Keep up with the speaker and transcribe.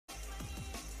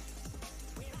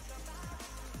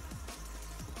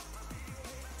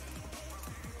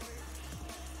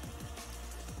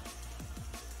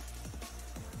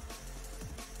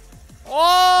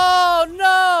Oh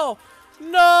no!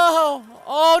 No!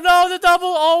 Oh no, the double!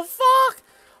 Oh fuck!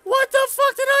 What the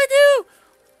fuck did I do?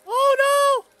 Oh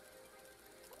no!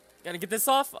 Gotta get this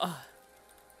off.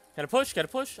 Gotta push, gotta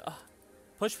push.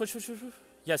 Push, push, push, push, push.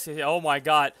 Yes, yes, yes. Oh my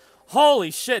god. Holy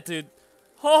shit, dude.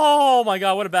 Oh my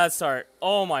god, what a bad start.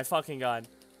 Oh my fucking god.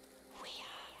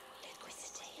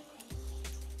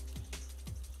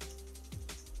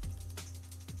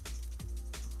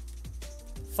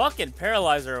 Fucking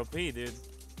Paralyzer OP, dude.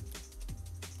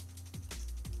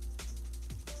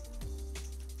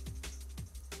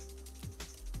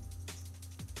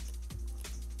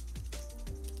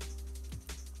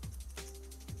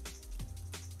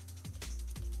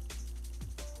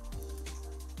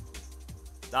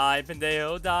 Die,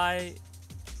 Pendejo, die.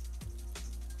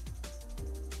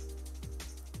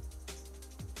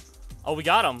 Oh, we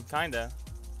got him, kinda.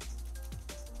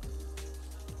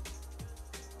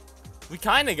 We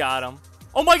kinda got him.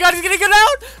 Oh my god, he's gonna get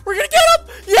out! We're gonna get him!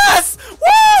 Yes!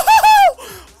 Woo-hoo-hoo!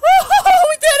 Woo-hoo-hoo!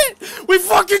 We did it! We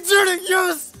fucking did it!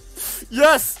 Yes!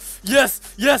 Yes!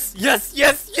 Yes! Yes! Yes!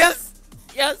 Yes! Yes!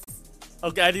 Yes!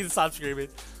 Okay, I need to stop screaming.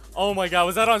 Oh my god,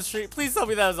 was that on stream? Please tell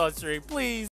me that was on stream. Please.